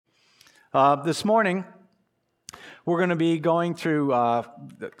This morning, we're going to be going through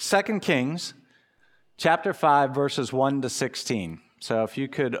 2 Kings, chapter 5, verses 1 to 16. So if you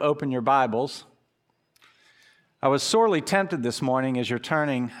could open your Bibles. I was sorely tempted this morning as you're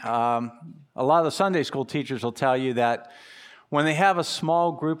turning. A lot of the Sunday school teachers will tell you that when they have a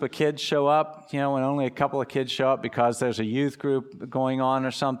small group of kids show up, when only a couple of kids show up because there's a youth group going on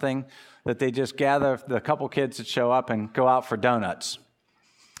or something, that they just gather the couple kids that show up and go out for donuts.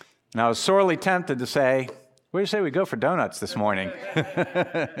 And I was sorely tempted to say, what do you say we go for donuts this morning?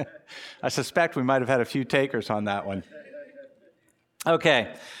 I suspect we might have had a few takers on that one.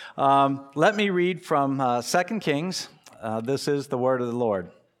 Okay, let me read from 2 Kings. This is the word of the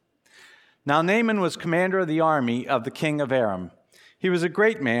Lord. Now Naaman was commander of the army of the king of Aram. He was a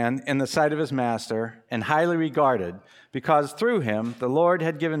great man in the sight of his master and highly regarded, because through him the Lord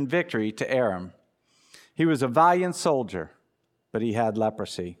had given victory to Aram. He was a valiant soldier, but he had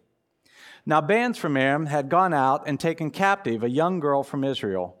leprosy. Now bands from Aram had gone out and taken captive a young girl from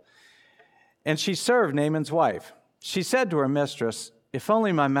Israel, and she served Naaman's wife. She said to her mistress, "If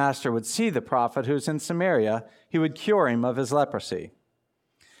only my master would see the prophet who's in Samaria, he would cure him of his leprosy."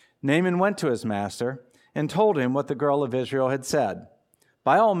 Naaman went to his master and told him what the girl of Israel had said.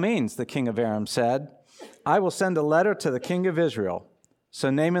 "By all means," the king of Aram said, "I will send a letter to the king of Israel."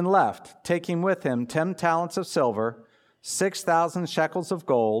 So Naaman left, taking with him 10 talents of silver, 6,000 shekels of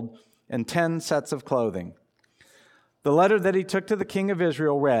gold, and 10 sets of clothing. The letter that he took to the king of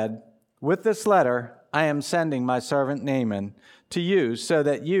Israel read, "With this letter I am sending my servant Naaman to you so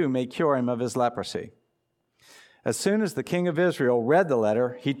that you may cure him of his leprosy." As soon as the king of Israel read the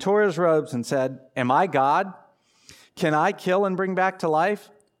letter, he tore his robes and said, "Am I God? Can I kill and bring back to life?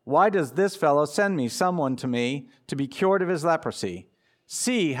 Why does this fellow send me someone to me to be cured of his leprosy?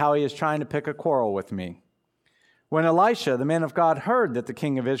 See how he is trying to pick a quarrel with me." When Elisha, the man of God, heard that the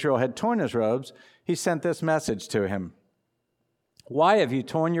king of Israel had torn his robes, he sent this message to him. "Why have you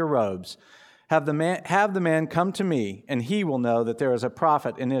torn your robes? Have the man come to me, and he will know that there is a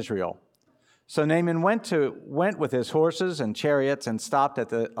prophet in Israel." So Naaman went with his horses and chariots and stopped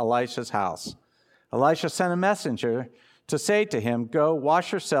at Elisha's house. Elisha sent a messenger to say to him, "Go,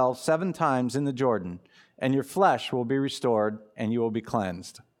 wash yourself 7 times in the Jordan, and your flesh will be restored, and you will be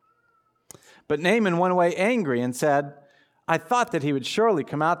cleansed." But Naaman went away angry and said, "I thought that he would surely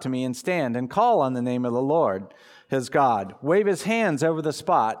come out to me and stand and call on the name of the Lord, his God, wave his hands over the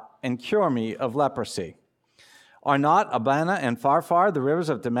spot, and cure me of leprosy. Are not Abana and Pharpar, the rivers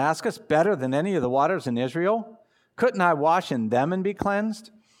of Damascus, better than any of the waters in Israel? Couldn't I wash in them and be cleansed?"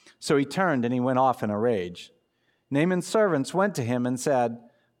 So he turned and he went off in a rage. Naaman's servants went to him and said,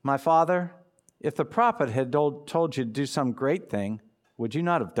 "My father, if the prophet had told you to do some great thing, would you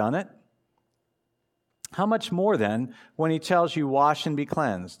not have done it? How much more then when he tells you, 'Wash and be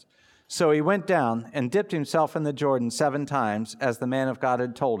cleansed'?" So he went down and dipped himself in the Jordan 7 times, as the man of God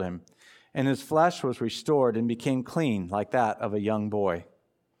had told him, and his flesh was restored and became clean like that of a young boy.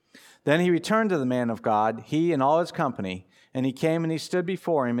 Then he returned to the man of God, he and all his company, and he came and he stood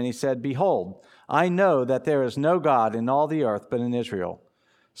before him, and he said, "Behold, I know that there is no God in all the earth but in Israel.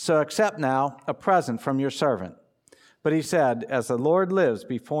 So accept now a present from your servant." But he said, "As the Lord lives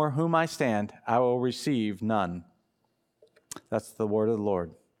before whom I stand, I will receive none." That's the word of the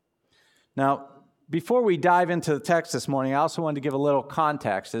Lord. Now, before we dive into the text this morning, I also wanted to give a little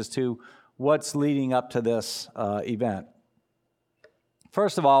context as to what's leading up to this event.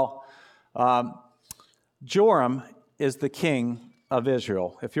 First of all, Joram is the king of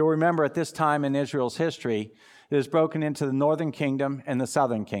Israel. If you'll remember, at this time in Israel's history, it is broken into the northern kingdom and the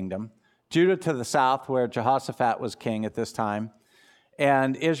southern kingdom. Judah to the south, where Jehoshaphat was king at this time,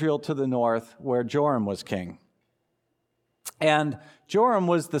 and Israel to the north, where Joram was king. And Joram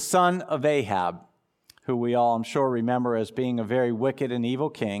was the son of Ahab, who we all, I'm sure, remember as being a very wicked and evil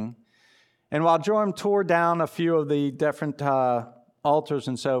king. And while Joram tore down a few of the different altars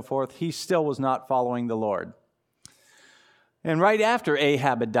and so forth, he still was not following the Lord. And right after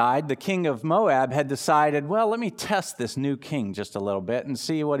Ahab had died, the king of Moab had decided, well, let me test this new king just a little bit and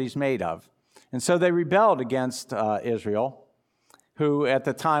see what he's made of. And so they rebelled against Israel, who at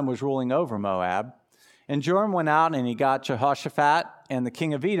the time was ruling over Moab. And Joram went out and he got Jehoshaphat and the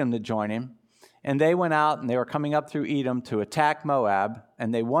king of Edom to join him. And they went out and they were coming up through Edom to attack Moab.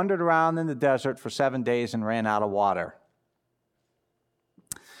 And they wandered around in the desert for 7 days and ran out of water.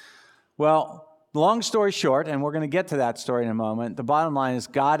 Well, long story short, and we're going to get to that story in a moment, the bottom line is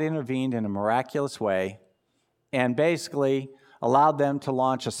God intervened in a miraculous way and basically allowed them to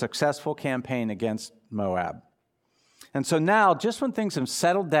launch a successful campaign against Moab. And so now, just when things have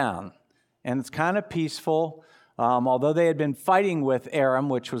settled down and it's kind of peaceful, although they had been fighting with Aram,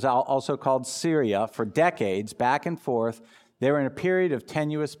 which was also called Syria, for decades, back and forth, they were in a period of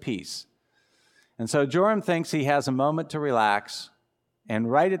tenuous peace. And so Joram thinks he has a moment to relax,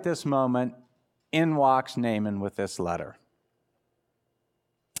 and right at this moment, in walks Naaman with this letter.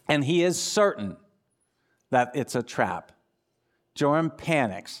 And he is certain that it's a trap. Joram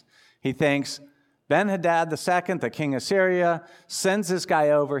panics. He thinks, Ben-Hadad II, the king of Syria, sends this guy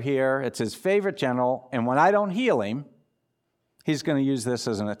over here. It's his favorite general, and when I don't heal him, he's going to use this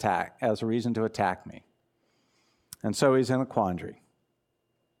as an attack, as a reason to attack me. And so he's in a quandary.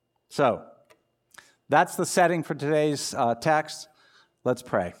 So, that's the setting for today's text. Let's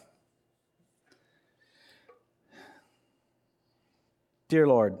pray. Dear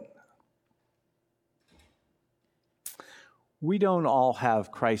Lord, we don't all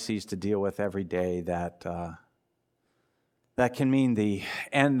have crises to deal with every day that can mean the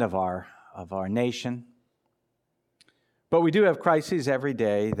end of our nation. But we do have crises every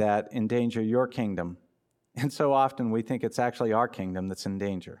day that endanger your kingdom. And so often we think it's actually our kingdom that's in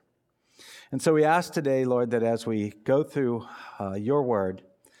danger. And so we ask today, Lord, that as we go through your word,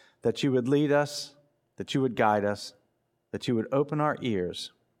 that you would lead us, that you would guide us, that you would open our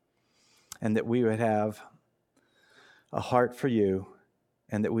ears, and that we would have a heart for you,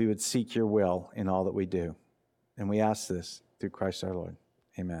 and that we would seek your will in all that we do. And we ask this through Christ our Lord.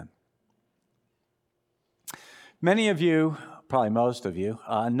 Amen. Many of you, probably most of you,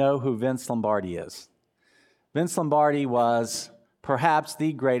 know who Vince Lombardi is. Vince Lombardi was perhaps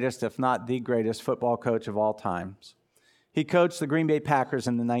the greatest, if not the greatest, football coach of all times. He coached the Green Bay Packers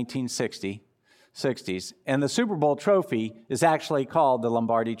in the 1960s, and the Super Bowl trophy is actually called the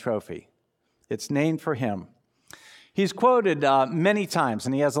Lombardi Trophy. It's named for him. He's quoted many times,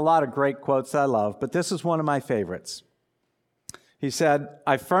 and he has a lot of great quotes that I love, but this is one of my favorites. He said,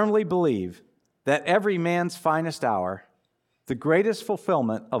 "I firmly believe that every man's finest hour, the greatest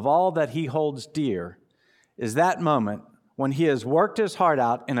fulfillment of all that he holds dear, is that moment when he has worked his heart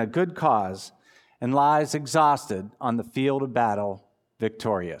out in a good cause and lies exhausted on the field of battle,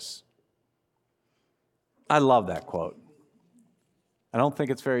 victorious." I love that quote. I don't think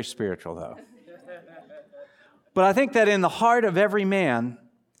it's very spiritual, though. But I think that in the heart of every man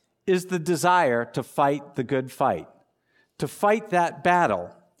is the desire to fight the good fight, to fight that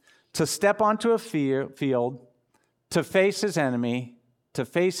battle, to step onto a field, to face his enemy, to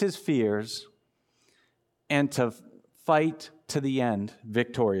face his fears, and to fight to the end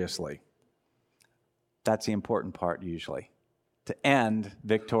victoriously. That's the important part usually, to end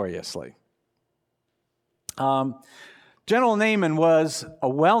victoriously. General Naaman was a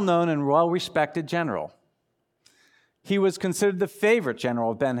well-known and well-respected general. He was considered the favorite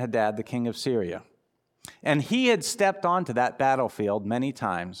general of Ben-Hadad, the king of Syria. And he had stepped onto that battlefield many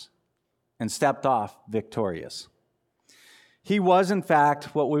times and stepped off victorious. He was, in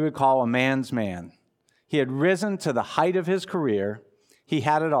fact, what we would call a man's man. He had risen to the height of his career. He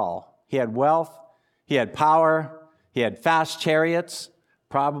had it all. He had wealth. He had power. He had fast chariots,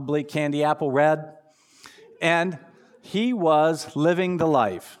 probably candy apple red. And he was living the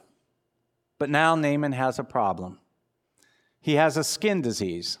life. But now Naaman has a problem. He has a skin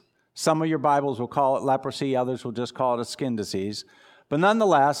disease. Some of your Bibles will call it leprosy. Others will just call it a skin disease. But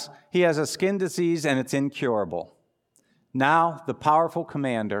nonetheless, he has a skin disease and it's incurable. Now the powerful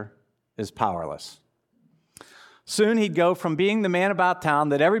commander is powerless. Soon he'd go from being the man about town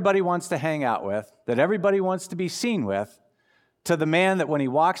that everybody wants to hang out with, that everybody wants to be seen with, to the man that when he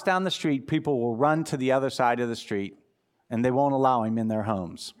walks down the street, people will run to the other side of the street and they won't allow him in their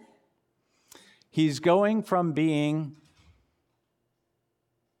homes. He's going from being,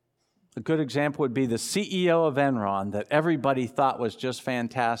 a good example would be the CEO of Enron that everybody thought was just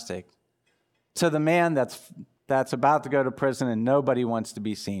fantastic, to the man that's about to go to prison and nobody wants to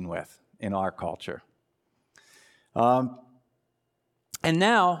be seen with in our culture. And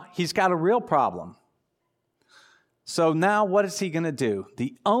now he's got a real problem. So now what is he going to do?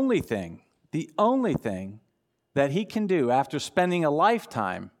 The only thing that he can do after spending a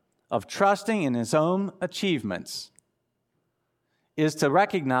lifetime of trusting in his own achievements is to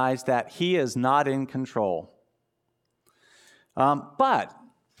recognize that he is not in control. But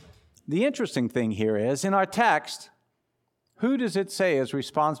the interesting thing here is, in our text, who does it say is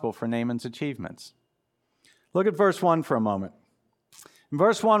responsible for Naaman's achievements? Look at verse 1 for a moment. In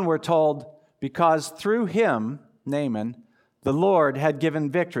verse 1, we're told, because through him, Naaman, the Lord had given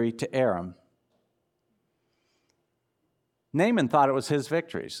victory to Aram. Naaman thought it was his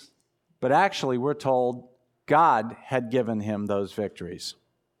victories, but actually we're told God had given him those victories.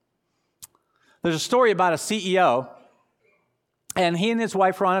 There's a story about a CEO, and he and his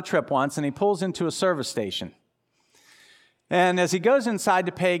wife were on a trip once, and he pulls into a service station. And as he goes inside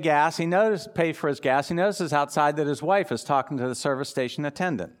to pay for his gas, he notices outside that his wife is talking to the service station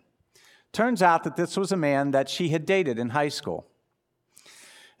attendant. Turns out that this was a man that she had dated in high school.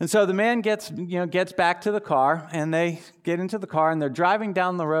 And so the man gets back to the car, and they get into the car, and they're driving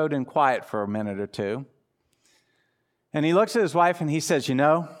down the road in quiet for a minute or two. And he looks at his wife, and he says,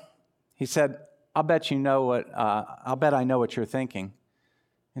 he said, I'll bet I know what you're thinking.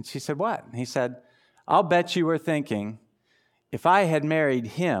 And she said, what? And he said, I'll bet you were thinking, if I had married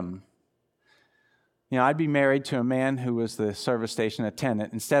him, I'd be married to a man who was the service station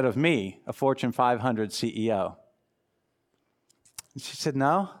attendant instead of me, a Fortune 500 CEO. And she said,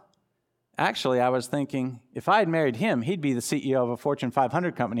 no. Actually, I was thinking, if I had married him, he'd be the CEO of a Fortune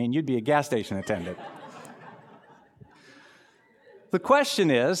 500 company and you'd be a gas station attendant. The question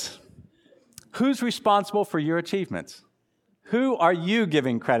is, who's responsible for your achievements? Who are you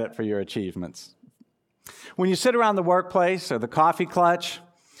giving credit for your achievements? When you sit around the workplace or the coffee clutch,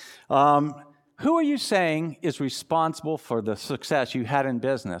 who are you saying is responsible for the success you had in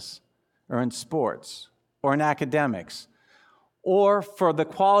business or in sports or in academics or for the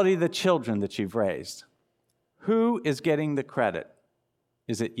quality of the children that you've raised? Who is getting the credit?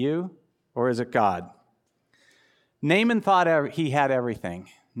 Is it you or is it God? Naaman thought he had everything.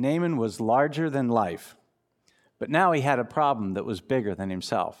 Naaman was larger than life, but now he had a problem that was bigger than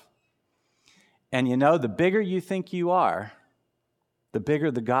himself. And the bigger you think you are, the bigger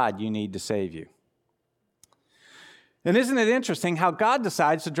the God you need to save you. And isn't it interesting how God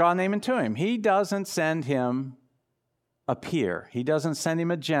decides to draw Naaman to him? He doesn't send him a peer. He doesn't send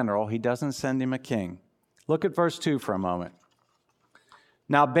him a general. He doesn't send him a king. Look at verse 2 for a moment.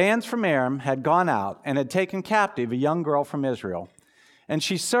 Now bands from Aram had gone out and had taken captive a young girl from Israel, and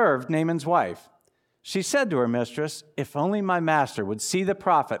she served Naaman's wife. She said to her mistress, if only my master would see the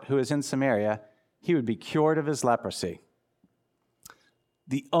prophet who is in Samaria, he would be cured of his leprosy.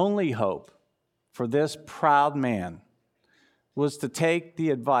 The only hope for this proud man was to take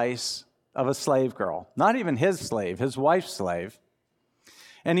the advice of a slave girl, not even his slave, his wife's slave.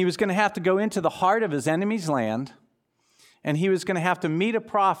 And he was going to have to go into the heart of his enemy's land, and he was going to have to meet a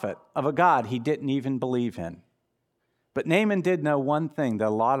prophet of a God he didn't even believe in. But Naaman did know one thing that a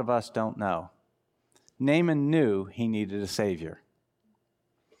lot of us don't know. Naaman knew he needed a Savior.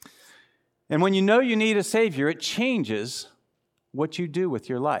 And when you know you need a Savior, it changes what you do with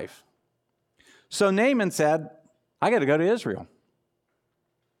your life. So Naaman said, I got to go to Israel.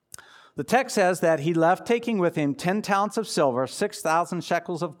 The text says that he left, taking with him 10 talents of silver, 6,000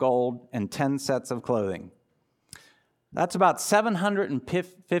 shekels of gold, and 10 sets of clothing. That's about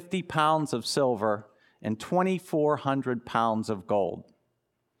 750 pounds of silver and 2,400 pounds of gold.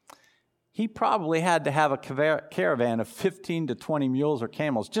 He probably had to have a caravan of 15 to 20 mules or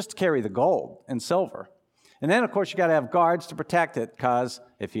camels just to carry the gold and silver. And then, of course, you got to have guards to protect it, because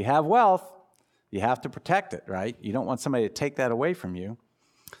if you have wealth, you have to protect it, right? You don't want somebody to take that away from you.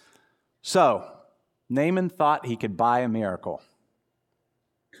 So, Naaman thought he could buy a miracle.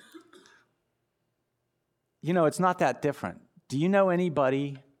 It's not that different. Do you know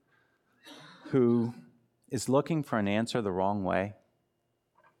anybody who is looking for an answer the wrong way?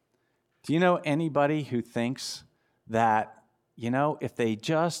 Do you know anybody who thinks that, if they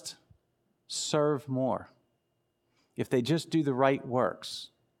just serve more, if they just do the right works,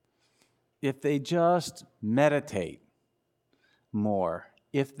 if they just meditate more,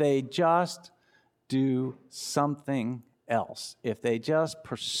 if they just do something else, if they just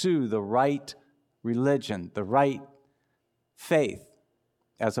pursue the right religion, the right faith,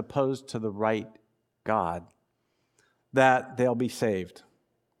 as opposed to the right God, that they'll be saved?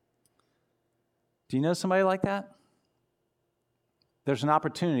 Do you know somebody like that? There's an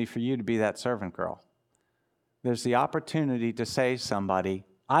opportunity for you to be that servant girl. There's the opportunity to say to somebody,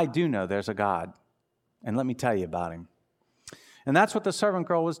 I do know there's a God, and let me tell you about him. And that's what the servant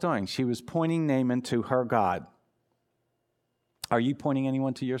girl was doing. She was pointing Naaman to her God. Are you pointing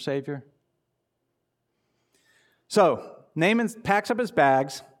anyone to your Savior? So Naaman packs up his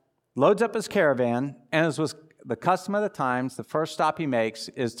bags, loads up his caravan, and as was the custom of the times, the first stop he makes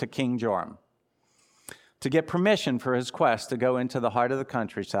is to King Joram, to get permission for his quest to go into the heart of the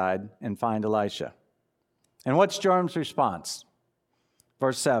countryside and find Elisha. And what's Joram's response?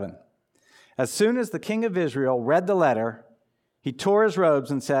 Verse 7. As soon as the king of Israel read the letter, he tore his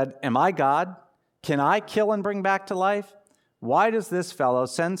robes and said, Am I God? Can I kill and bring back to life? Why does this fellow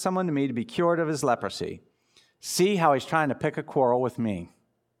send someone to me to be cured of his leprosy? See how he's trying to pick a quarrel with me.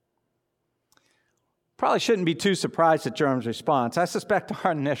 Probably shouldn't be too surprised at Joram's response. I suspect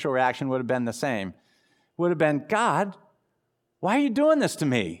our initial reaction would have been the same. Would have been, God, why are you doing this to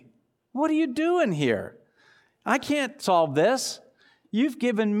me? What are you doing here? I can't solve this. You've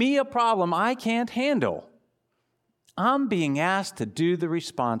given me a problem I can't handle. I'm being asked to do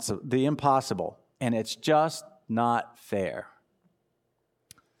the impossible, and it's just not fair.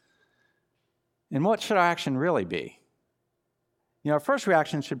 And what should our action really be? Our first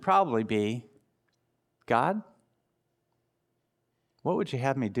reaction should probably be, God, what would you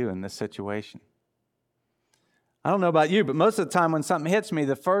have me do in this situation? I don't know about you, but most of the time when something hits me,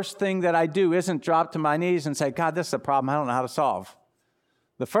 the first thing that I do isn't drop to my knees and say, God, this is a problem I don't know how to solve.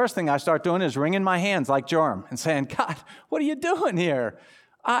 The first thing I start doing is wringing my hands like Joram and saying, God, what are you doing here?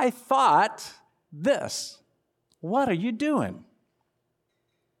 I thought this. What are you doing?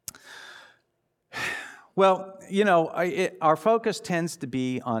 Well, our focus tends to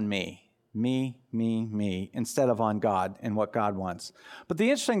be on me, instead of on God and what God wants. But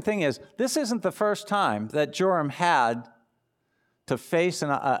the interesting thing is, this isn't the first time that Joram had to face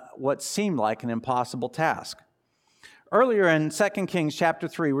what seemed like an impossible task. Earlier in 2 Kings chapter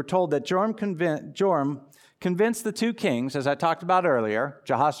 3, we're told that Joram convinced the two kings, as I talked about earlier,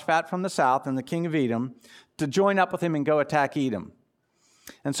 Jehoshaphat from the south and the king of Edom, to join up with him and go attack Edom.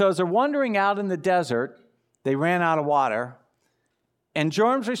 And so as they're wandering out in the desert, they ran out of water. And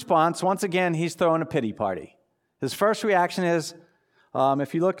Joram's response, once again, he's throwing a pity party. His first reaction is,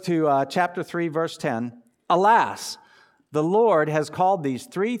 if you look to chapter 3, verse 10, alas, the Lord has called these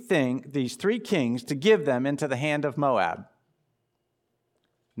three kings to give them into the hand of Moab.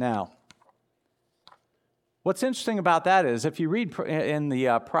 Now, what's interesting about that is if you read in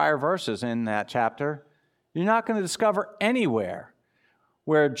the prior verses in that chapter, you're not going to discover anywhere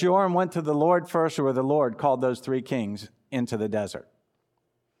where Joram went to the Lord first or where the Lord called those three kings into the desert.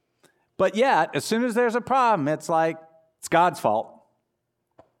 But yet, as soon as there's a problem, it's like it's God's fault.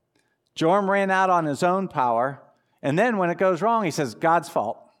 Joram ran out on his own power. And then when it goes wrong, he says, God's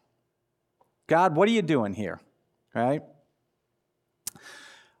fault. God, what are you doing here? Right?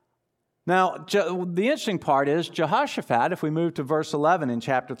 Now, the interesting part is Jehoshaphat, if we move to verse 11 in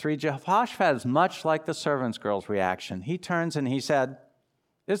chapter 3, Jehoshaphat is much like the servant's girl's reaction. He turns and he said,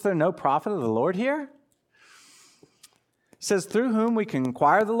 is there no prophet of the Lord here? He says, through whom we can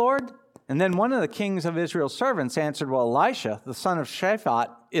inquire the Lord? And then one of the kings of Israel's servants answered, well, Elisha, the son of Shaphat,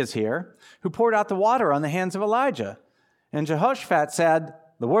 is here, who poured out the water on the hands of Elijah. And Jehoshaphat said,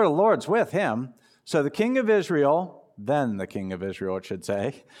 the word of the Lord's with him. So the king of Israel, then the king of Israel, it should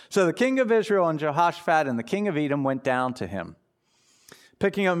say. So the king of Israel and Jehoshaphat and the king of Edom went down to him.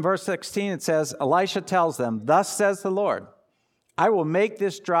 Picking up in verse 16, it says, Elisha tells them, thus says the Lord, I will make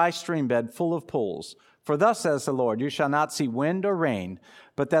this dry stream bed full of pools. For thus says the Lord, you shall not see wind or rain,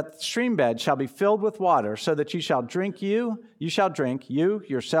 but that the stream bed shall be filled with water, so that you shall drink,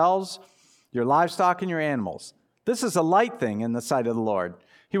 yourselves, your livestock, and your animals. This is a light thing in the sight of the Lord.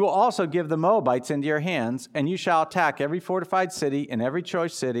 He will also give the Moabites into your hands, and you shall attack every fortified city and every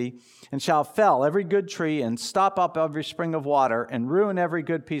choice city, and shall fell every good tree, and stop up every spring of water, and ruin every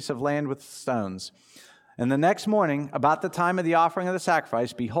good piece of land with stones. And the next morning, about the time of the offering of the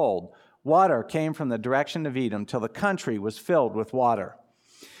sacrifice, behold, water came from the direction of Edom till the country was filled with water.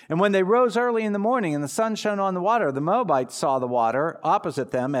 And when they rose early in the morning and the sun shone on the water, the Moabites saw the water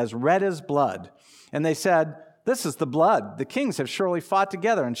opposite them as red as blood. And they said, this is the blood. The kings have surely fought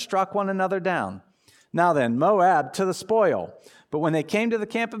together and struck one another down. Now then, Moab to the spoil. But when they came to the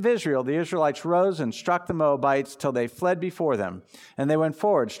camp of Israel, the Israelites rose and struck the Moabites till they fled before them. And they went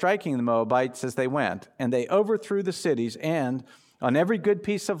forward, striking the Moabites as they went. And they overthrew the cities, and on every good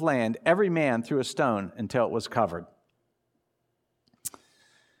piece of land, every man threw a stone until it was covered.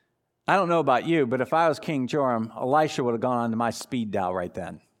 I don't know about you, but if I was King Joram, Elisha would have gone onto my speed dial right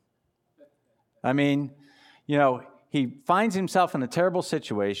then. I mean, he finds himself in a terrible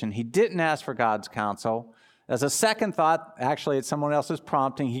situation. He didn't ask for God's counsel. As a second thought, actually it's someone else's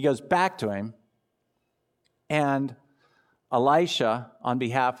prompting, he goes back to him. And Elisha, on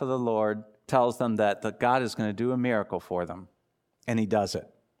behalf of the Lord, tells them that God is going to do a miracle for them. And he does it.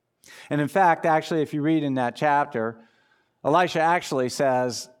 And in fact, actually, if you read in that chapter, Elisha actually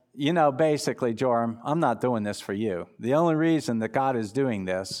says, basically, Joram, I'm not doing this for you. The only reason that God is doing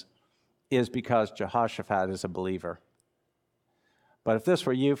this is because Jehoshaphat is a believer. But if this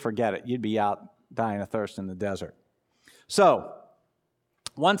were you, forget it. You'd be out dying of thirst in the desert. So,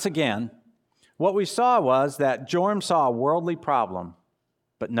 once again, what we saw was that Joram saw a worldly problem,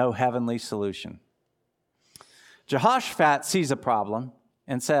 but no heavenly solution. Jehoshaphat sees a problem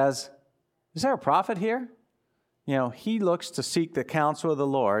and says, is there a prophet here? He looks to seek the counsel of the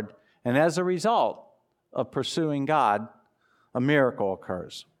Lord, and as a result of pursuing God, a miracle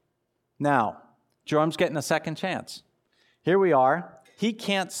occurs. Now, Joram's getting a second chance. Here we are. He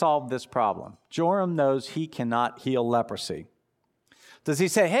can't solve this problem. Joram knows he cannot heal leprosy. Does he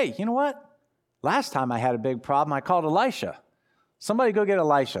say, hey, you know what? Last time I had a big problem, I called Elisha. Somebody go get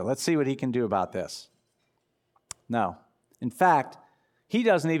Elisha. Let's see what he can do about this. No. In fact, he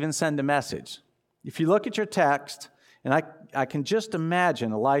doesn't even send a message. If you look at your text, and I can just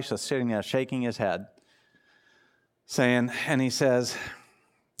imagine Elisha sitting there shaking his head, saying, and he says,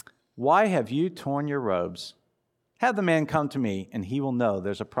 why have you torn your robes? Have the man come to me, and he will know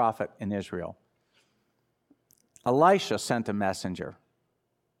there's a prophet in Israel. Elisha sent a messenger.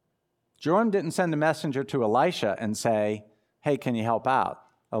 Joram didn't send a messenger to Elisha and say, hey, can you help out?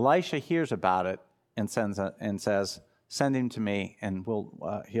 Elisha hears about it and says, send him to me, and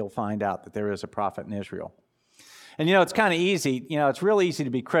he'll find out that there is a prophet in Israel. And, it's kind of easy. It's real easy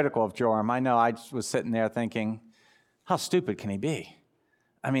to be critical of Joram. I know I was sitting there thinking, how stupid can he be?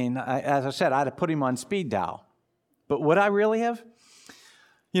 I mean, as I said, I'd have put him on speed dial. But would I really have?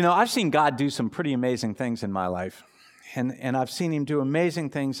 I've seen God do some pretty amazing things in my life. And I've seen him do amazing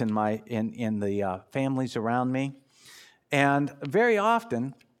things in the families around me. And very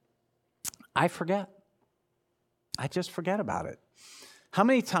often, I forget. I just forget about it. How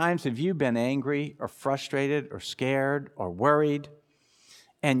many times have you been angry or frustrated or scared or worried,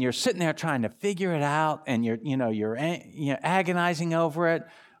 and you're sitting there trying to figure it out, and you're agonizing over it,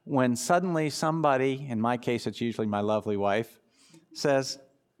 when suddenly somebody, in my case it's usually my lovely wife, says,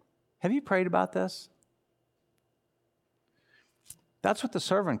 have you prayed about this? That's what the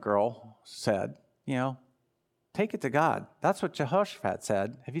servant girl said, take it to God. That's what Jehoshaphat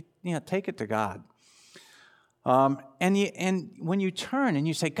said. Take it to God. And when you turn and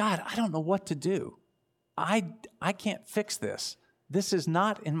you say, God, I don't know what to do. I can't fix this. This is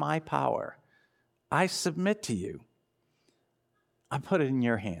not in my power. I submit to you. I put it in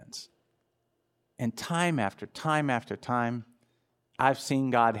your hands. And time after time after time, I've seen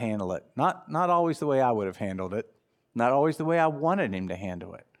God handle it. Not always the way I would have handled it. Not always the way I wanted him to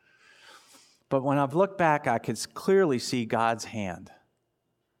handle it. But when I've looked back, I could clearly see God's hand.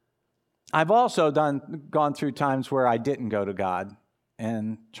 I've also gone through times where I didn't go to God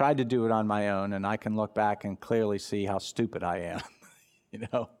and tried to do it on my own, and I can look back and clearly see how stupid I am.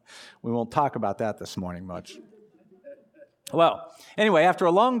 We won't talk about that this morning much. Well, anyway, after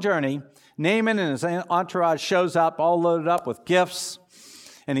a long journey, Naaman and his entourage shows up, all loaded up with gifts,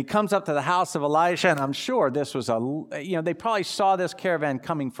 and he comes up to the house of Elisha, and I'm sure this was they probably saw this caravan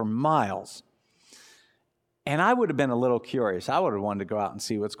coming for miles. And I would have been a little curious. I would have wanted to go out and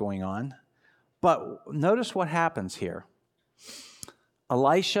see what's going on. But notice what happens here.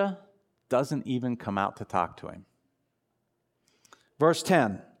 Elisha doesn't even come out to talk to him. Verse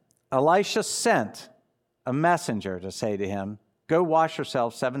 10, Elisha sent a messenger to say to him, go wash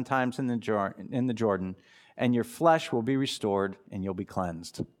yourself 7 times in the Jordan, and your flesh will be restored, and you'll be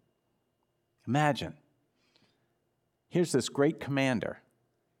cleansed. Imagine. Here's this great commander.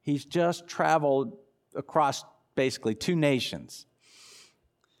 He's just traveled across basically 2 nations.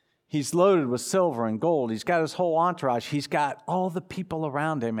 He's loaded with silver and gold. He's got his whole entourage. He's got all the people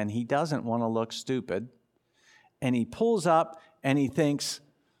around him, and he doesn't want to look stupid. And he pulls up, and he thinks,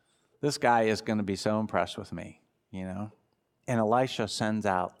 this guy is going to be so impressed with me, And Elisha sends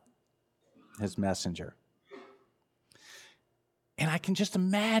out his messenger. And I can just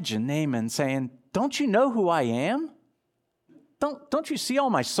imagine Naaman saying, don't you know who I am? Don't you see all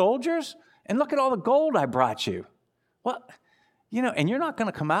my soldiers? And look at all the gold I brought you. What? And you're not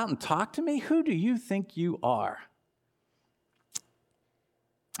going to come out and talk to me? Who do you think you are?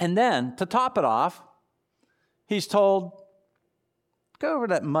 And then, to top it off, he's told, go over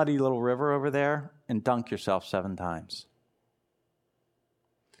that muddy little river over there and dunk yourself 7 times.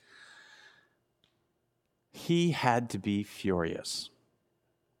 He had to be furious.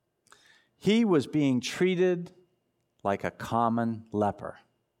 He was being treated like a common leper.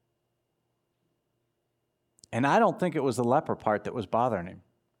 And I don't think it was the leper part that was bothering him.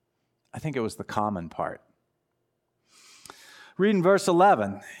 I think it was the common part. Read in verse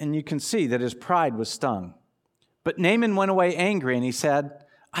 11, and you can see that his pride was stung. But Naaman went away angry, and he said,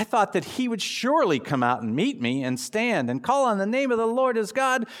 I thought that he would surely come out and meet me and stand and call on the name of the Lord his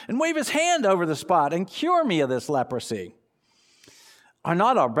God and wave his hand over the spot and cure me of this leprosy. Are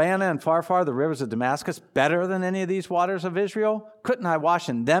not Abana and Pharpar, the rivers of Damascus, better than any of these waters of Israel? Couldn't I wash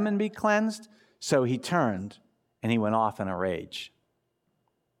in them and be cleansed? So he turned, and he went off in a rage.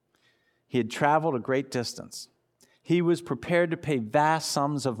 He had traveled a great distance. He was prepared to pay vast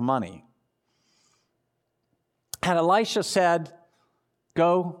sums of money. Had Elisha said,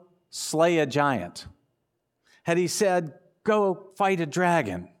 go slay a giant, had he said, go fight a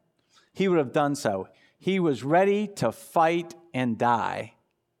dragon, he would have done so. he was ready to fight and die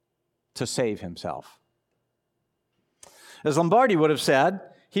to save himself. As Lombardi would have said,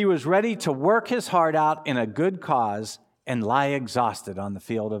 he was ready to work his heart out in a good cause and lie exhausted on the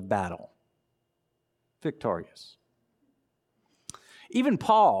field of battle, victorious. Even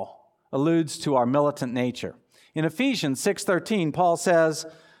Paul alludes to our militant nature. In Ephesians 6:13, Paul says,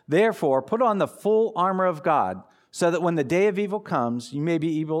 "Therefore, put on the full armor of God, so that when the day of evil comes, you may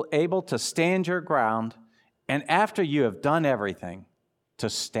be able to stand your ground, and after you have done everything, to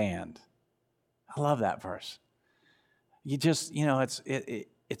stand." I love that verse. You just,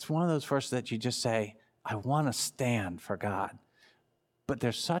 it's one of those verses that you just say, I want to stand for God. But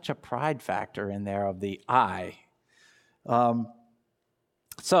there's such a pride factor in there of the I. I'm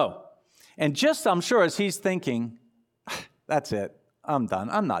sure as he's thinking, that's it, I'm done.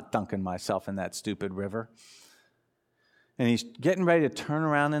 I'm not dunking myself in that stupid river. And he's getting ready to turn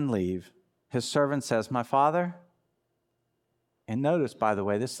around and leave. His servant says, "My father," and notice, by the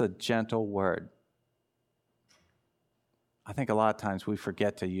way, this is a gentle word. I think a lot of times we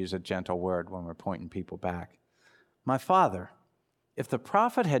forget to use a gentle word when we're pointing people back. "My father, if the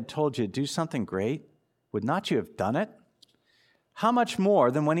prophet had told you to do something great, would not you have done it? How much more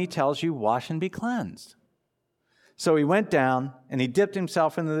than when he tells you, wash and be cleansed?" So he went down and he dipped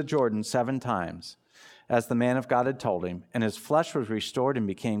himself into the Jordan 7 times, as the man of God had told him, and his flesh was restored and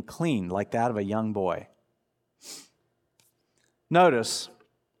became clean like that of a young boy. Notice,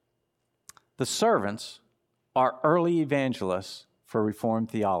 the servants are early evangelists for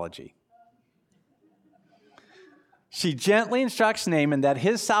Reformed theology. She gently instructs Naaman that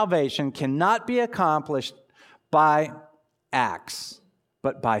his salvation cannot be accomplished by acts,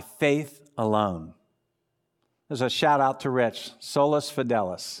 but by faith alone. There's a shout out to Rich, solus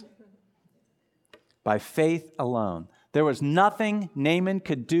fidelis. By faith alone. There was nothing Naaman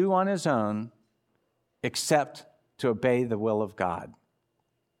could do on his own except to obey the will of God.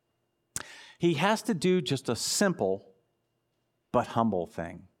 He has to do just a simple but humble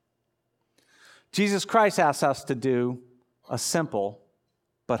thing. Jesus Christ asks us to do a simple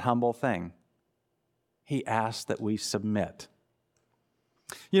but humble thing. He asks that we submit.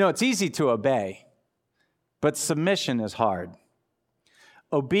 It's easy to obey, but submission is hard.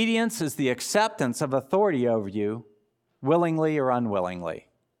 Obedience is the acceptance of authority over you, willingly or unwillingly.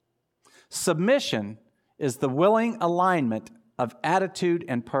 Submission is the willing alignment of attitude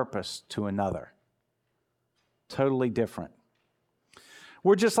and purpose to another. Totally different.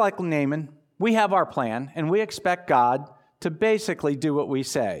 We're just like Naaman. We have our plan, and we expect God to basically do what we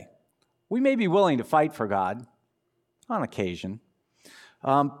say. We may be willing to fight for God on occasion,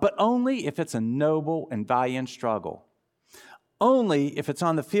 but only if it's a noble and valiant struggle. Only if it's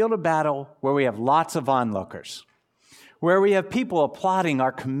on the field of battle where we have lots of onlookers, where we have people applauding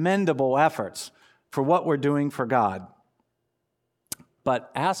our commendable efforts for what we're doing for God.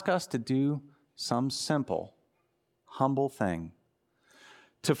 But ask us to do some simple, humble thing,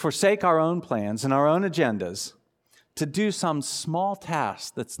 to forsake our own plans and our own agendas, to do some small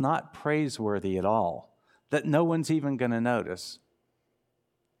task that's not praiseworthy at all, that no one's even going to notice.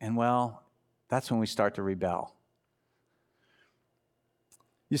 And that's when we start to rebel.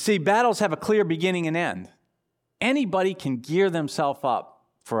 You see, battles have a clear beginning and end. Anybody can gear themselves up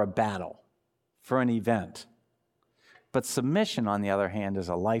for a battle, for an event. But submission, on the other hand, is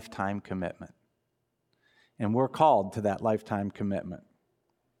a lifetime commitment. And we're called to that lifetime commitment.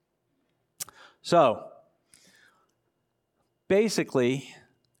 So, basically,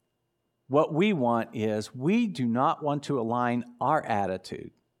 what we want is we do not want to align our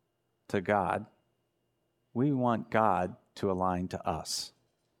attitude to God. We want God to align to us.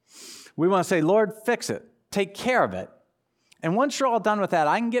 We want to say, Lord, fix it. Take care of it. And once you're all done with that,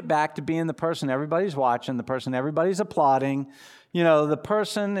 I can get back to being the person everybody's watching, the person everybody's applauding, the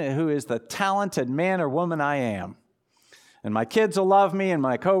person who is the talented man or woman I am. And my kids will love me and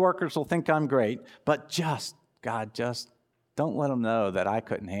my coworkers will think I'm great. But God, don't let them know that I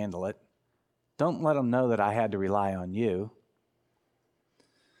couldn't handle it. Don't let them know that I had to rely on you.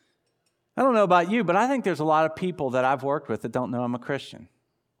 I don't know about you, but I think there's a lot of people that I've worked with that don't know I'm a Christian.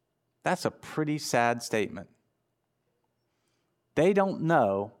 That's a pretty sad statement. They don't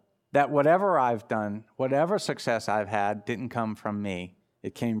know that whatever I've done, whatever success I've had, didn't come from me.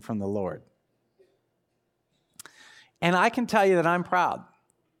 It came from the Lord. And I can tell you that I'm proud.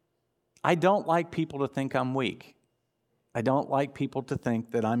 I don't like people to think I'm weak. I don't like people to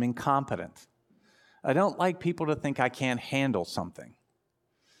think that I'm incompetent. I don't like people to think I can't handle something.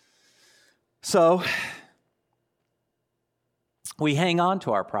 So, we hang on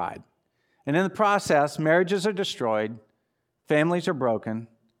to our pride. And in the process, marriages are destroyed, families are broken,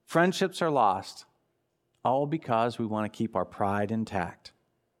 friendships are lost, all because we want to keep our pride intact.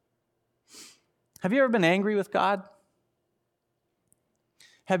 Have you ever been angry with God?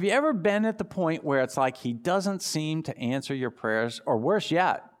 Have you ever been at the point where it's like he doesn't seem to answer your prayers, or worse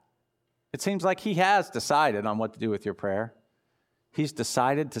yet, it seems like he has decided on what to do with your prayer? He's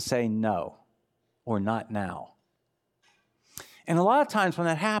decided to say no, or not now. And a lot of times when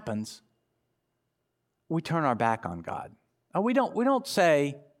that happens, we turn our back on God. We don't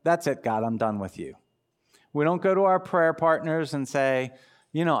say, that's it, God, I'm done with you. We don't go to our prayer partners and say,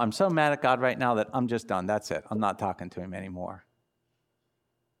 I'm so mad at God right now that I'm just done. That's it. I'm not talking to him anymore.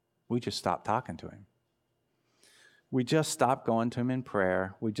 We just stop talking to him. We just stop going to him in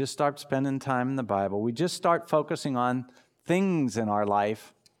prayer. We just start spending time in the Bible. We just start focusing on things in our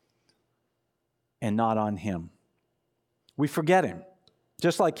life and not on him. We forget him,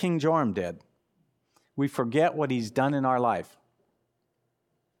 just like King Joram did. We forget what he's done in our life.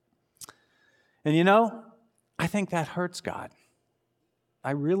 And I think that hurts God.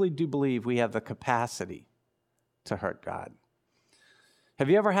 I really do believe we have the capacity to hurt God. Have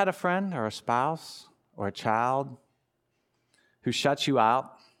you ever had a friend or a spouse or a child who shuts you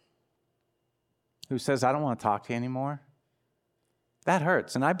out, who says, I don't want to talk to you anymore? That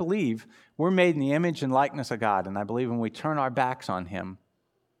hurts. And I believe we're made in the image and likeness of God. And I believe when we turn our backs on him,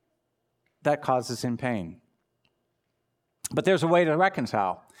 that causes him pain. But there's a way to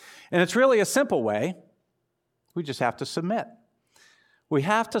reconcile. And it's really a simple way. We just have to submit. We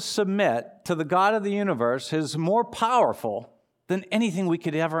have to submit to the God of the universe who's more powerful than anything we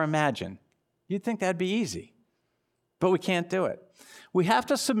could ever imagine. You'd think that'd be easy, but we can't do it. We have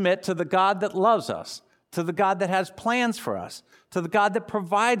to submit to the God that loves us, to the God that has plans for us, to the God that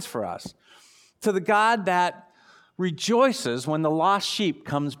provides for us, to the God that rejoices when the lost sheep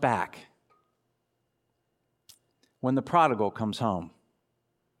comes back, when the prodigal comes home.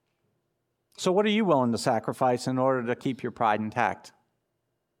 So what are you willing to sacrifice in order to keep your pride intact?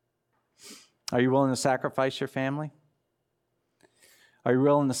 Are you willing to sacrifice your family? Are you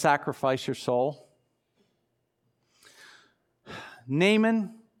willing to sacrifice your soul?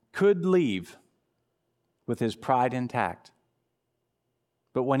 Naaman could leave with his pride intact.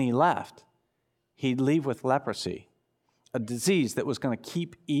 But when he left, he'd leave with leprosy, a disease that was going to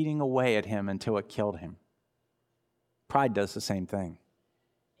keep eating away at him until it killed him. Pride does the same thing.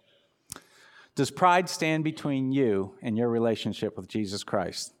 Does pride stand between you and your relationship with Jesus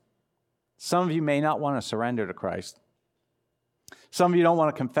Christ? Some of you may not want to surrender to Christ. Some of you don't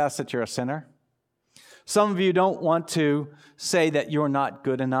want to confess that you're a sinner. Some of you don't want to say that you're not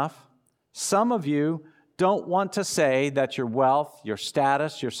good enough. Some of you don't want to say that your wealth, your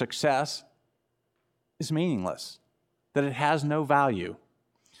status, your success is meaningless, that it has no value.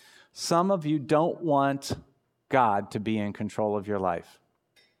 Some of you don't want God to be in control of your life.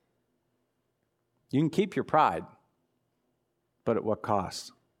 You can keep your pride, but at what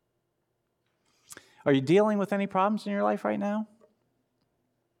cost? Are you dealing with any problems in your life right now?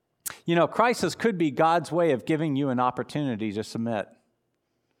 Crisis could be God's way of giving you an opportunity to submit.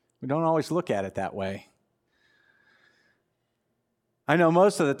 We don't always look at it that way. I know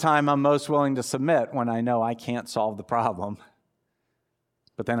most of the time I'm most willing to submit when I know I can't solve the problem.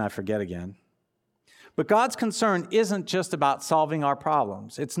 But then I forget again. But God's concern isn't just about solving our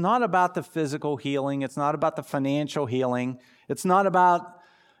problems. It's not about the physical healing. It's not about the financial healing. It's not about,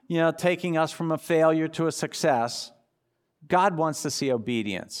 taking us from a failure to a success. God wants to see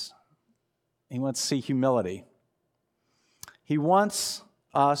obedience. He wants to see humility. He wants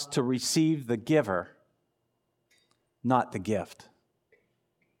us to receive the giver, not the gift.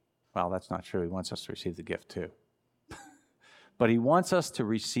 Well, that's not true. He wants us to receive the gift too. But he wants us to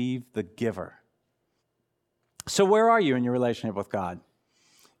receive the giver. So where are you in your relationship with God?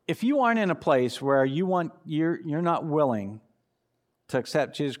 If you aren't in a place where you're not willing to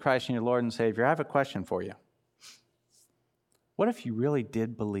accept Jesus Christ as your Lord and Savior, I have a question for you. What if you really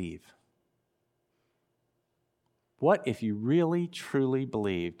did believe? What if you really, truly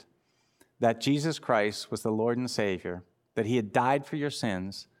believed that Jesus Christ was the Lord and Savior, that he had died for your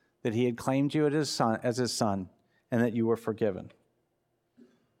sins, that he had claimed you as his son, and that you were forgiven?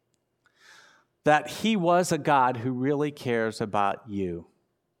 That he was a God who really cares about you.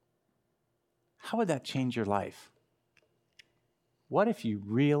 How would that change your life? What if you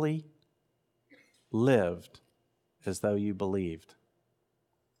really lived as though you believed?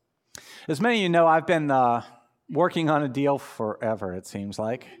 As many of you know, I've been working on a deal forever, it seems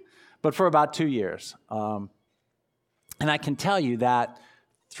like, but for about 2 years. And I can tell you that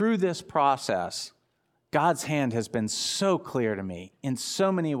through this process, God's hand has been so clear to me in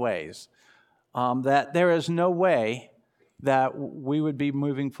so many ways that there is no way that we would be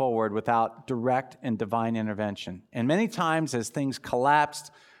moving forward without direct and divine intervention. And many times as things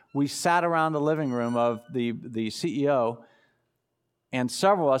collapsed, we sat around the living room of the CEO, and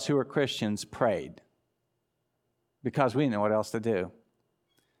several of us who were Christians prayed because we didn't know what else to do.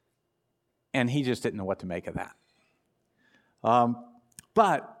 And he just didn't know what to make of that.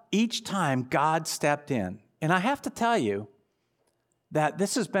 But each time God stepped in, and I have to tell you that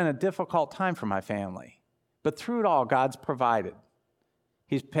this has been a difficult time for my family. But through it all, God's provided.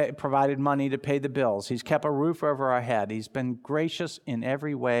 He's provided money to pay the bills. He's kept a roof over our head. He's been gracious in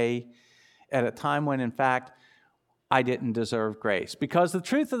every way at a time when, in fact, I didn't deserve grace. Because the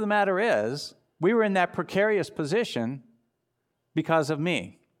truth of the matter is, we were in that precarious position because of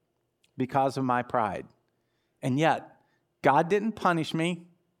me, because of my pride. And yet, God didn't punish me,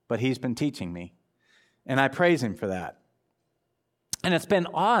 but He's been teaching me. And I praise Him for that. And it's been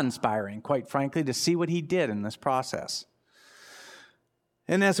awe-inspiring, quite frankly, to see what He did in this process.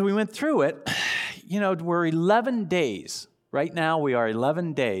 And as we went through it, we're 11 days. Right now, we are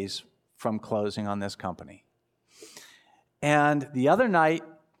 11 days from closing on this company. And the other night,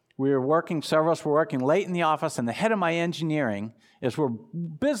 several of us were working late in the office, and the head of my engineering we're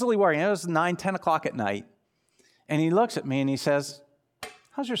busily working. It was 9, 10 o'clock at night. And he looks at me and he says,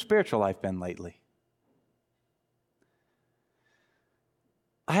 "How's your spiritual life been lately?"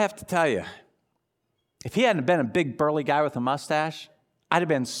 I have to tell you, if he hadn't been a big burly guy with a mustache, I'd have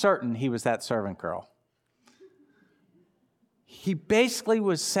been certain he was that servant girl. He basically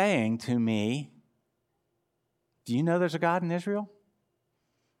was saying to me, "Do you know there's a God in Israel?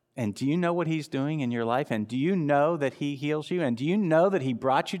 And do you know what He's doing in your life? And do you know that He heals you? And do you know that He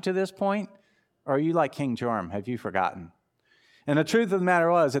brought you to this point? Or are you like King Joram? Have you forgotten?" And the truth of the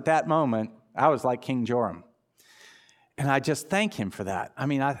matter was, at that moment, I was like King Joram. And I just thank Him for that. I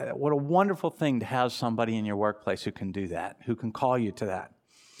mean, what a wonderful thing to have somebody in your workplace who can do that, who can call you to that.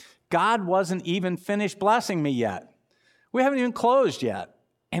 God wasn't even finished blessing me yet. We haven't even closed yet.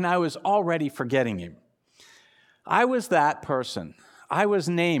 And I was already forgetting Him. I was that person. I was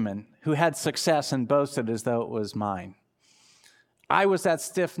Naaman, who had success and boasted as though it was mine. I was that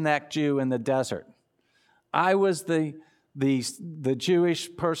stiff-necked Jew in the desert. I was the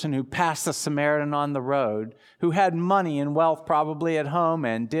Jewish person who passed the Samaritan on the road, who had money and wealth probably at home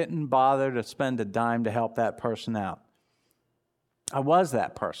and didn't bother to spend a dime to help that person out. I was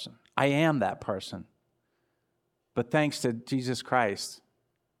that person. I am that person. But thanks to Jesus Christ,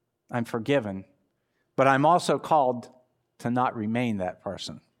 I'm forgiven. But I'm also called to not remain that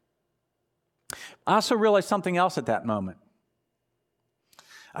person. I also realized something else at that moment.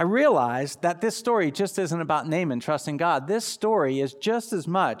 I realized that this story just isn't about Naaman trusting God. This story is just as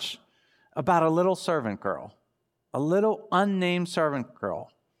much about a little servant girl, a little unnamed servant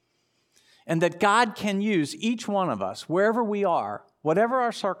girl. And that God can use each one of us, wherever we are, whatever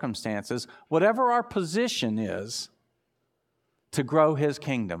our circumstances, whatever our position is, to grow His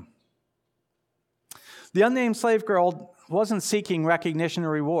kingdom. The unnamed slave girl wasn't seeking recognition or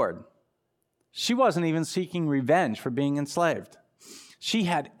reward. She wasn't even seeking revenge for being enslaved. She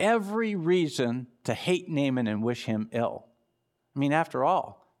had every reason to hate Naaman and wish him ill. I mean, after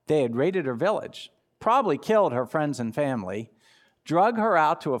all, they had raided her village, probably killed her friends and family, drug her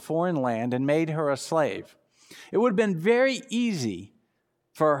out to a foreign land, and made her a slave. It would have been very easy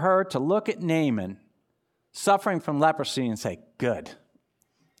for her to look at Naaman suffering from leprosy and say, "Good,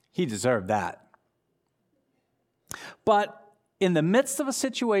 he deserved that." But in the midst of a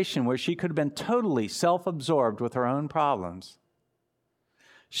situation where she could have been totally self-absorbed with her own problems,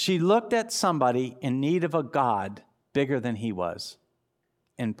 she looked at somebody in need of a God bigger than he was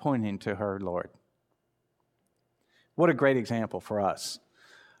and pointing to her Lord. What a great example for us.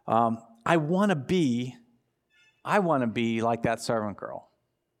 I want to be like that servant girl.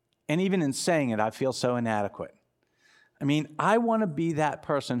 And even in saying it, I feel so inadequate. I mean, I want to be that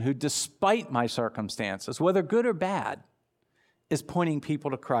person who, despite my circumstances, whether good or bad, is pointing people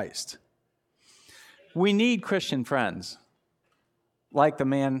to Christ. We need Christian friends, like the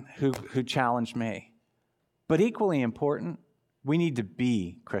man who challenged me. But equally important, we need to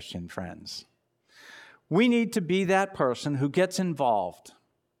be Christian friends. We need to be that person who gets involved.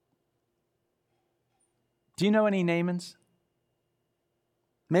 Do you know any Naamans?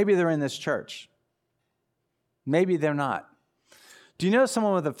 Maybe they're in this church. Maybe they're not. Do you know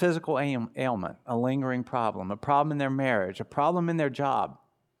someone with a physical ailment, a lingering problem, a problem in their marriage, a problem in their job,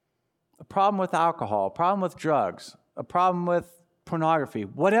 a problem with alcohol, a problem with drugs, a problem with pornography,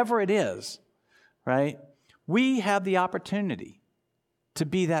 whatever it is, right? We have the opportunity to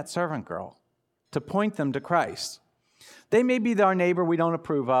be that servant girl, to point them to Christ. They may be our neighbor we don't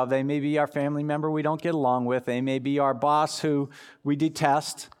approve of. They may be our family member we don't get along with. They may be our boss who we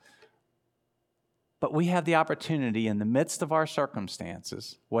detest. But we have the opportunity in the midst of our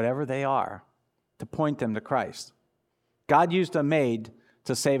circumstances, whatever they are, to point them to Christ. God used a maid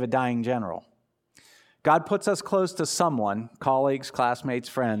to save a dying general. God puts us close to someone, colleagues, classmates,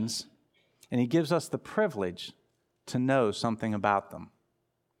 friends, and he gives us the privilege to know something about them,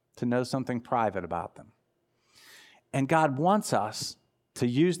 to know something private about them. And God wants us to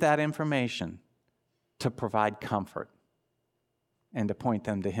use that information to provide comfort and to point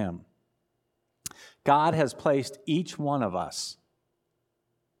them to him. God has placed each one of us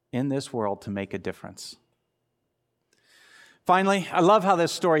in this world to make a difference. Finally, I love how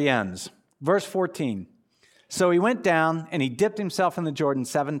this story ends. Verse 14. So he went down and he dipped himself in the Jordan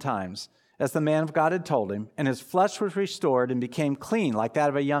 7 times, as the man of God had told him, and his flesh was restored and became clean like that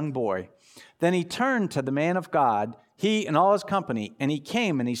of a young boy. Then he turned to the man of God, he and all his company, and he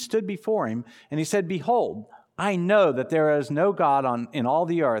came and he stood before him, and he said, Behold, I know that there is no God in all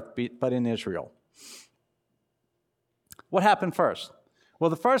the earth but in Israel. What happened first? Well,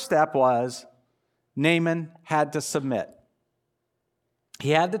 the first step was Naaman had to submit.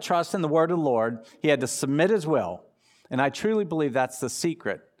 He had to trust in the word of the Lord. He had to submit his will. And I truly believe that's the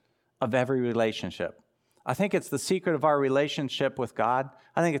secret of every relationship. I think it's the secret of our relationship with God.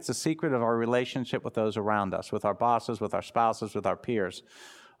 I think it's the secret of our relationship with those around us, with our bosses, with our spouses, with our peers.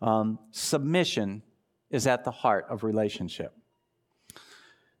 Submission is at the heart of relationship.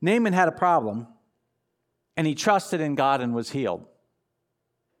 Naaman had a problem, and he trusted in God and was healed.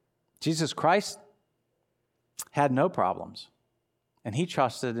 Jesus Christ had no problems, and he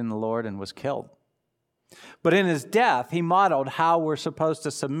trusted in the Lord and was killed. But in his death, he modeled how we're supposed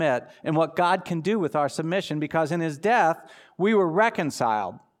to submit and what God can do with our submission, because in his death, we were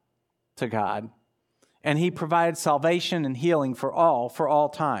reconciled to God, and he provided salvation and healing for all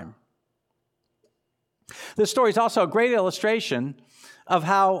time. This story is also a great illustration of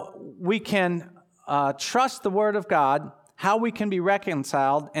how we can trust the Word of God, how we can be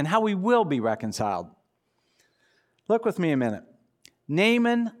reconciled, and how we will be reconciled. Look with me a minute.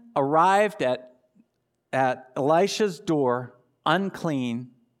 Naaman arrived at Elisha's door unclean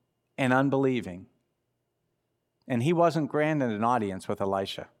and unbelieving. And he wasn't granted an audience with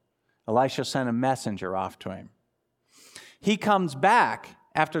Elisha. Elisha sent a messenger off to him. He comes back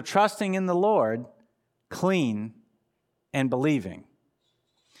after trusting in the Lord, clean and believing.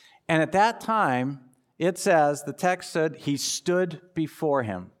 And at that time, it says, the text said, he stood before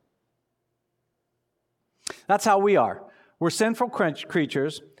him. That's how we are. We're sinful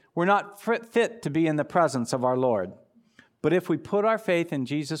creatures. We're not fit to be in the presence of our Lord. But if we put our faith in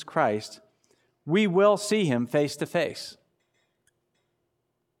Jesus Christ, we will see him face to face.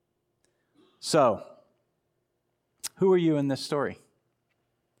 So, who are you in this story?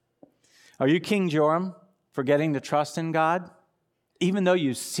 Are you King Joram, forgetting to trust in God, even though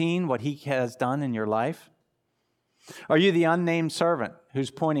you've seen what he has done in your life? Are you the unnamed servant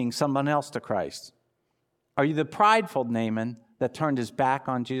who's pointing someone else to Christ? Are you the prideful Naaman that turned his back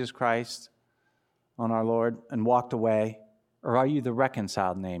on Jesus Christ, on our Lord, and walked away? Or are you the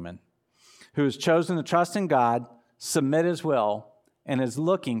reconciled Naaman who has chosen to trust in God, submit his will, and is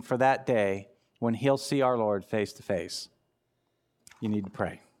looking for that day when he'll see our Lord face to face? You need to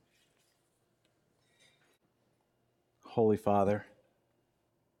pray. Holy Father,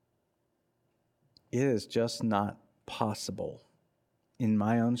 it is just not possible in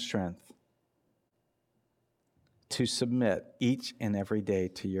my own strength to submit each and every day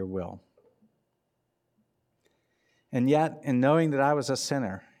to your will. And yet, in knowing that I was a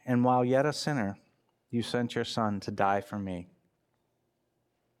sinner, and while yet a sinner, you sent your Son to die for me.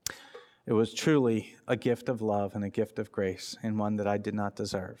 It was truly a gift of love and a gift of grace, and one that I did not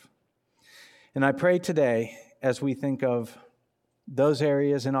deserve. And I pray today, as we think of those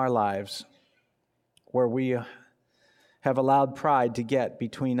areas in our lives where we have allowed pride to get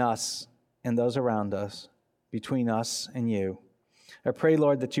between us and those around us, between us and you, I pray,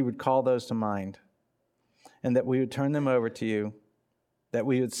 Lord, that you would call those to mind, and that we would turn them over to you, that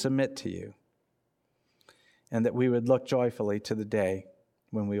we would submit to you, and that we would look joyfully to the day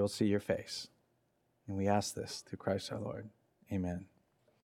when we will see your face. And we ask this through Christ our Lord. Amen.